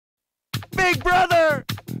Big brother!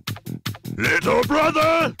 Little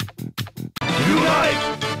brother!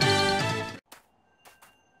 Unite!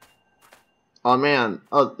 Oh man.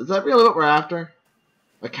 Oh, is that really what we're after?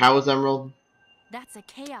 A Chaos Emerald? That's a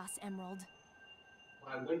Chaos Emerald.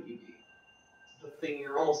 Why wouldn't you be? It's the thing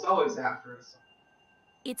you're almost always after.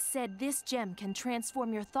 It said this gem can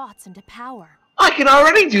transform your thoughts into power. I can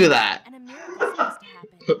already do that! And a miracle seems to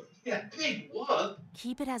happen. Yeah, big what?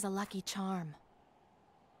 Keep it as a lucky charm.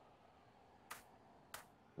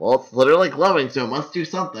 Well, it's literally glowing, so it must do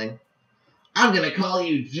something. I'm gonna call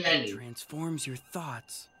you Jenny. Transforms your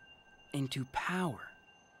thoughts into power.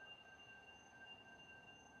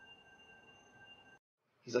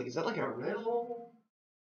 He's like, is that like a riddle?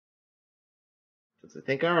 I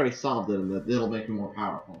think I already solved it, and that it'll make me more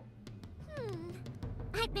powerful.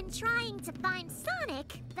 I've been trying to find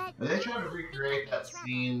Sonic, but... Are they trying to recreate that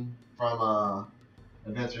scene from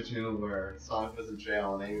Adventure 2 where Sonic was in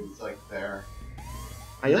jail and Amy was like there?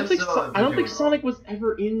 I don't think Sonic was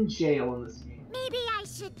ever in jail in this game. Maybe I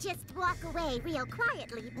should just walk away real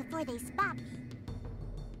quietly before they spot me.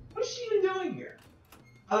 What is she even doing here?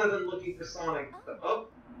 Other than looking for Sonic. Oh.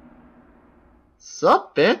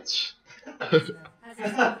 Sup, bitch?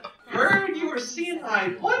 Heard you were seeing my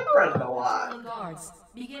boyfriend a lot.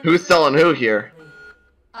 Who's selling who here?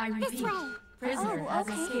 I repeat, prisoner has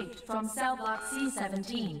escaped from cell block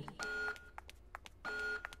C-17.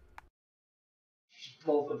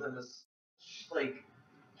 Both of them is like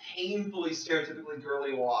painfully stereotypically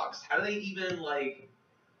girly walks. How do they even like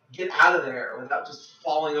get out of there without just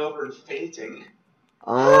falling over and fainting?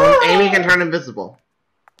 Amy can turn invisible.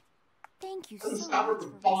 Thank you Doesn't so stop her much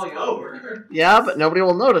from for falling rescuing over. me. Yeah, but nobody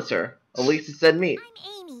will notice her. Elisa said me.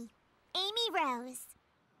 I'm Amy. Amy Rose.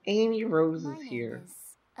 Amy Rose My is name here. is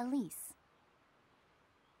Elise.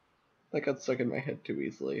 That got stuck in my head too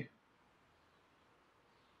easily.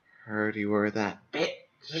 Heard you were that bitch.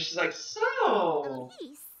 And she's like, so.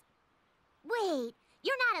 Elise? Wait,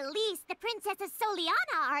 you're not Elise, the Princess of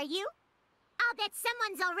Soliana, are you? I'll bet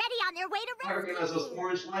someone's already on their way to I recognize rescue those you.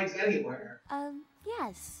 orange legs anywhere.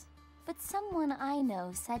 Yes. But someone I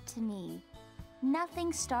know said to me,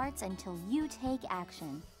 nothing starts until you take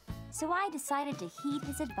action. So I decided to heed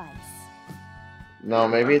his advice. No,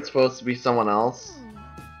 maybe it's supposed to be someone else.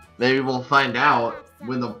 Maybe we'll find out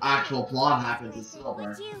when the actual plot happens in Silver.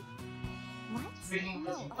 Would you? What? Speaking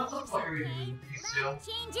of, what's up, Love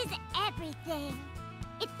changes everything.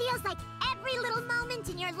 It feels like every little moment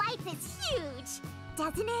in your life is huge,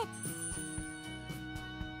 doesn't it?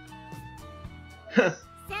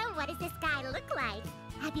 So, what does this guy look like?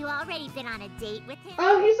 Have you already been on a date with him?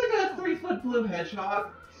 Oh, he's like a 3-foot blue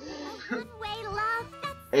hedgehog. A one-way love?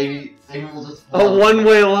 That's Amy will just A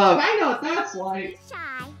one-way love. I know what that's like.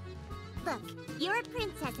 shy. Look, you're a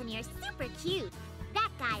princess and you're super cute. That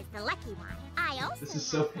guy's the lucky one. I also This is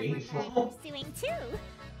so know someone painful. worth pursuing too.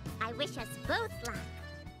 I wish us both luck.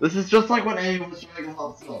 This is just like when Amy was trying to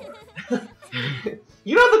help Silver.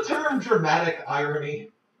 You know the term dramatic irony?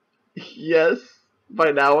 Yes,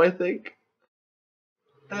 by now I think.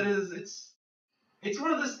 That is, it's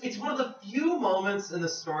one of the few moments in the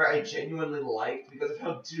story I genuinely liked because of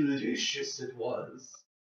how delicious it was.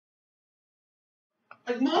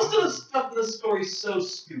 Like most of the stuff in the story is so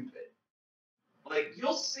stupid. Like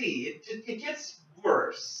you'll see, it gets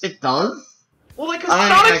worse. It does? Well, like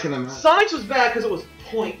I can imagine. Sonic's was bad because it was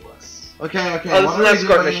pointless. Okay, okay. Oh, this what is an are we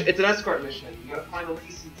escort doing? mission. It's an escort mission. You gotta find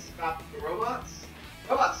Elise and stop the robots.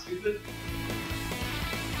 Robots, stupid.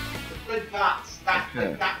 The red dots.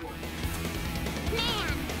 Okay. That one. Man,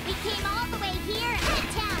 we came all the way here and the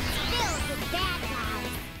town's filled with bad guys.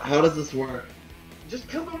 How does this work? Just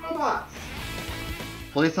kill the robots.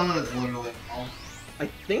 Please tell me it's literally all. I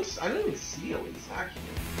think so. I didn't even see Elise actually.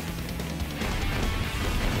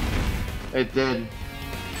 It did.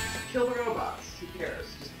 Kill the robots. Who cares?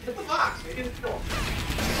 Just hit the box. Maybe it'll kill them.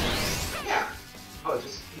 Yeah. Oh,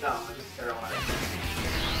 just paralyzed.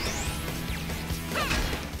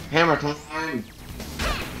 Hammer time.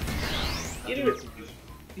 He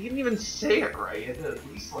didn't even say it right. He had to at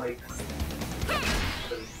least like the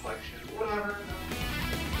reflection. Whatever.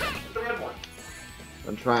 The red one.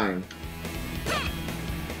 I'm trying.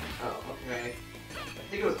 Oh, okay. I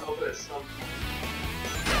think it was open at some point.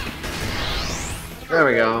 There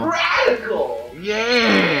we go. Radical!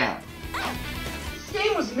 Yeah! This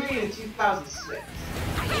game was made in 2006.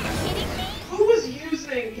 Are you kidding me? Who was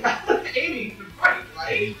using Captain 80 to fight,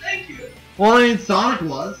 right? Thank you. Well, I mean, Sonic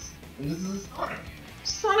was. And this is Sonic.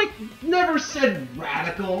 Sonic never said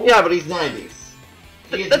radical. Yeah, but he's 90s.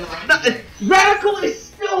 He is 90s. Radical is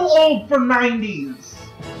still old for 90s.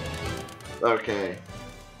 Okay.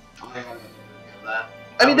 I haven't that.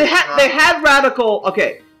 I mean, they had Radical.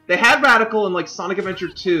 Okay, they had Radical in like Sonic Adventure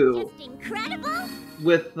 2 Just incredible.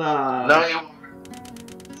 with No, you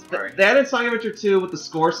Sorry. they had in Sonic Adventure 2 with the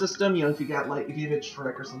score system. You know, if you did a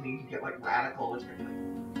trick or something, you could get like Radical, which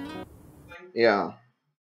Yeah.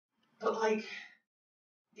 But like,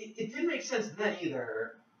 it didn't make sense then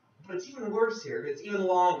either. But it's even worse here. It's even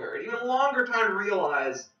longer. An even longer time to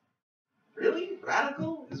realize. Really?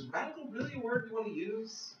 Radical? Is radical really a word you want to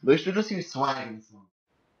use? They should just use swag and stuff.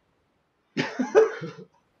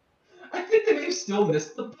 I think they may have still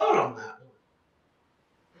missed the boat on that one.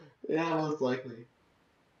 Yeah, most likely.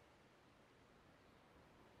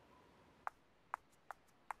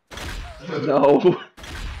 no.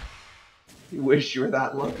 You wish you were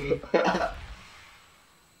that lucky.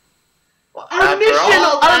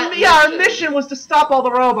 Our mission was to stop all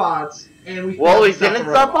the robots, and we. Well, we didn't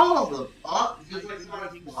stop all of them. Oh, just like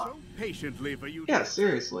Sonic So patiently for you. Yeah,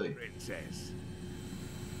 seriously. Princess.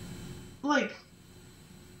 Like,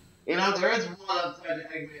 You know, there is one outside the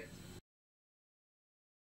Eggman.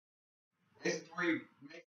 It's three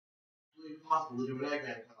makes it really possible to do an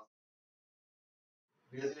Eggman costume.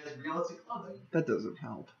 Because it has realistic clothing. that doesn't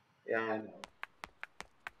help. Yeah, I know.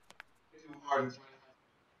 It's too hard to try to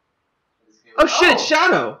Oh shit, it's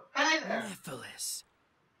Shadow! Hey there! Nephilus.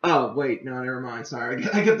 Oh, wait, no, never mind, sorry.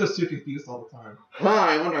 I get those two confused all the time. Huh,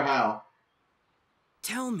 I wonder how.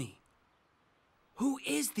 Tell me, who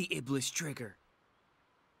is the Iblis Trigger?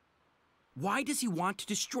 Why does he want to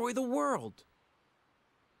destroy the world?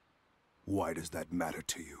 Why does that matter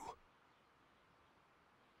to you?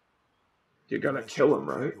 You're gonna kill him,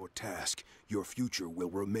 right? Your task, your future will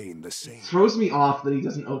remain the same. It throws me off that he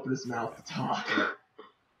doesn't open his mouth to talk.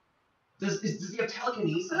 Does he have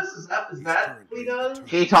telekinesis? Is that what he does?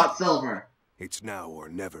 He taught Silver. It's now or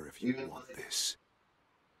never if you Even want this.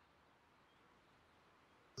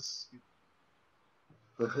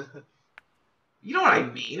 You know what I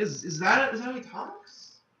mean? Is that how he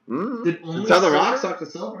talks? Did only That's how the Silver- rocks talk to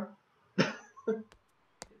Silver.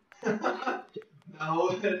 No,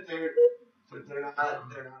 they're not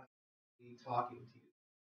talking to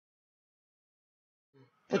you.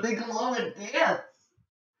 But they glow and dance.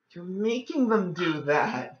 You're making them do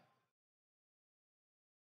that.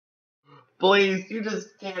 Please, you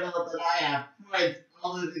just can't help that I have friends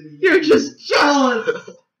other than you. You're just jealous!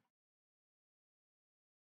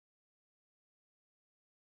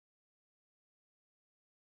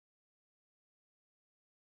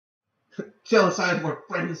 Jealous I have more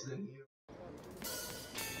friends than you.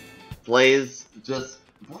 Blaze, just...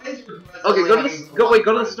 Blaze regrets Okay, only go to having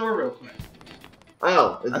the one store real quick.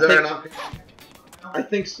 Oh, is I there think- enough? I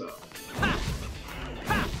think so.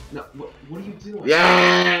 No, what are you doing?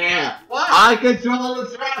 Yeah! What? I control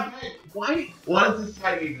the traffic! Why? What is this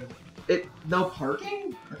sign even? No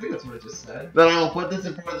parking? I think that's what it just said. Then I will put this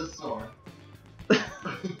in front of the store.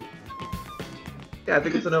 Yeah, I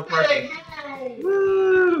think it's a no parking. Hey,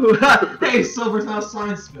 Woo! Hey, Silver's now a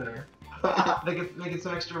sign spinner. Make it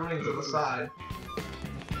some extra rings on the side.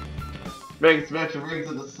 Make some extra rings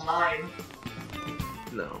in the sign.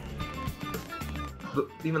 No.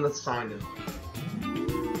 Even the sign is.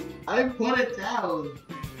 I put it down.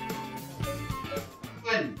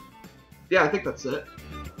 When? Yeah, I think that's it.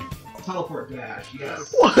 Teleport dash,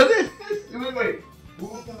 yes. What is this? Wait.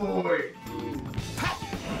 Ooh, wait.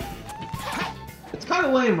 It's kind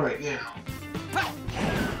of lame right now.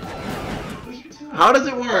 What are you doing? How does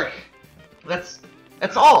it work? That's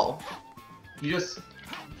all. You just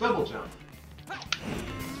double jump.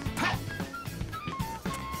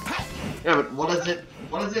 Yeah, but what does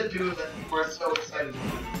it do that we're so excited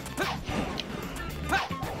about?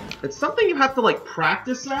 It's something you have to like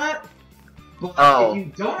practice at. But Oh. if you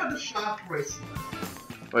don't have the shock bracelet.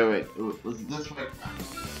 Wait. Ooh, was this right?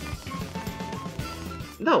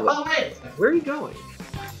 No. Oh, wait! Where are you going?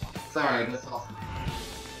 Sorry, that's awesome.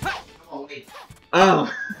 Oh, wait.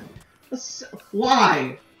 Oh.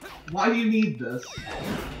 Why? Why do you need this?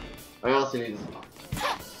 I also need this.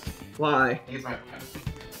 Why? He's my friend.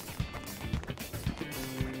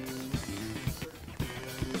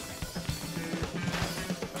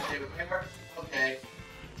 Okay.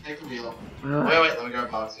 Take the wheel. Wait, let me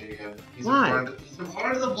grab Box here again. Why? He's been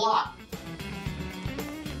part of the block.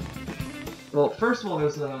 Well, first of all,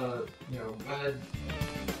 there's a red.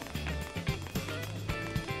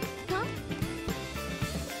 Huh?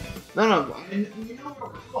 No, you know where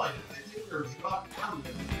we're going. I think we're dropped down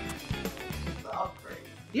the upgrade.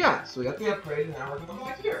 Yeah, so we got the upgrade, and now we're going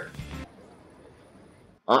back here.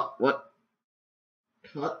 What?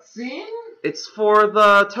 Cutscene? It's for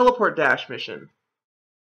the teleport dash mission.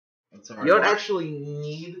 That's You don't actually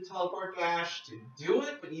need the teleport dash to do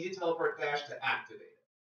it, but you need a teleport dash to activate it.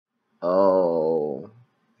 Oh.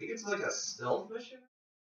 I think it's like a stealth mission.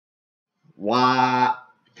 Why?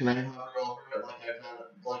 Can I hover over it like I've done?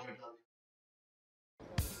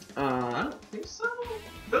 I don't think so.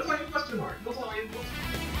 That's why you question mark. That's why you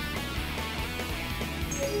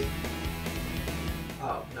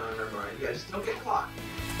Oh, no, never mind. Yeah, just don't get caught.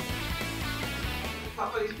 Get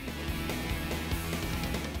caught by these people.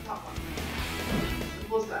 Caught.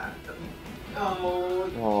 Simple as that. No,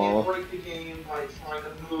 you can't break the game by trying to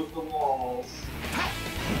move the walls.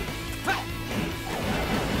 That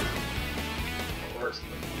works.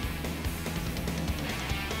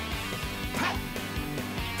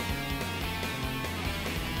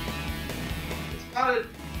 Spotted.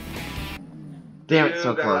 Damn it, so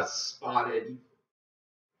You got close. spotted.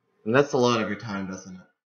 And that's the load of your time, doesn't it?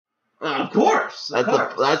 Of course. That's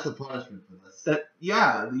the punishment for this.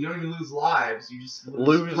 Yeah, you don't even lose lives. You just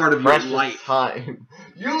Lose part of your precious life. time.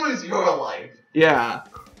 You lose your life. Yeah.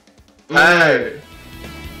 Hey.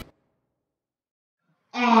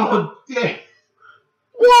 Oh, dang.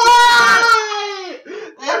 Why?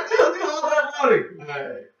 That took all that money.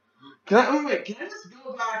 Hey. Can I just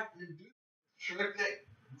go back and do trick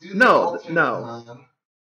it? No.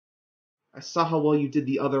 I saw how well you did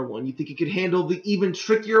the other one. You think you could handle the even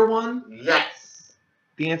trickier one? Yes.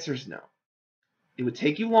 The answer is no. It would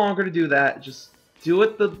take you longer to do that. Just do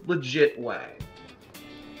it the legit way.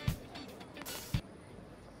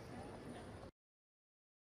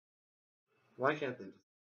 Why can't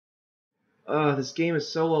they? This game is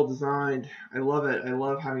so well designed. I love it. I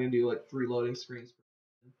love having to do like 3 loading screens.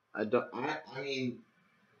 I mean,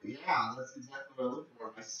 yeah, that's exactly what I look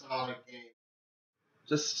for. I saw a game.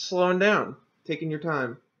 Just slowing down, taking your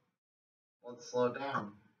time. Let's slow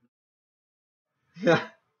down. Yeah.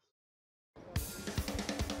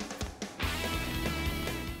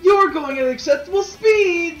 You're going at acceptable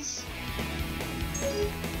speeds!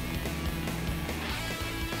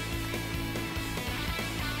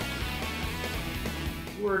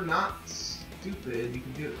 We're not stupid. You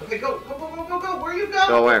can do it. Okay, go! Where are you going?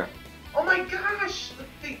 Go where? Oh my gosh!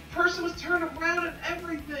 The person was turned around and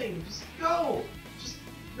everything. Just go. Just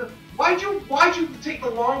why'd you take the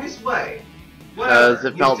longest way? Because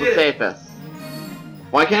it felt You the did. safest.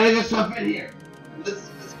 Why can't I just jump in here? This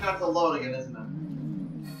counts a load again, isn't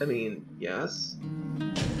it? I mean, yes.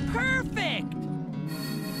 Perfect!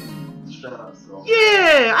 Shut up, Silver.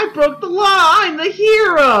 Yeah, I broke the law. I'm the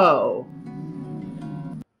hero.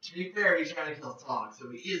 To be fair, he's trying to kill Sonic, so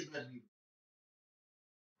he is meant to be.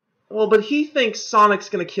 Well, but he thinks Sonic's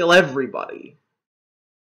gonna kill everybody.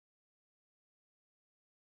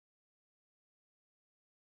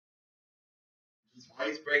 Which is why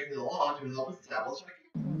he's breaking the law to help establish a...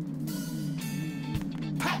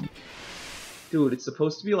 Dude, it's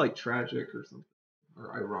supposed to be like tragic or something.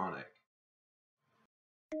 Or ironic.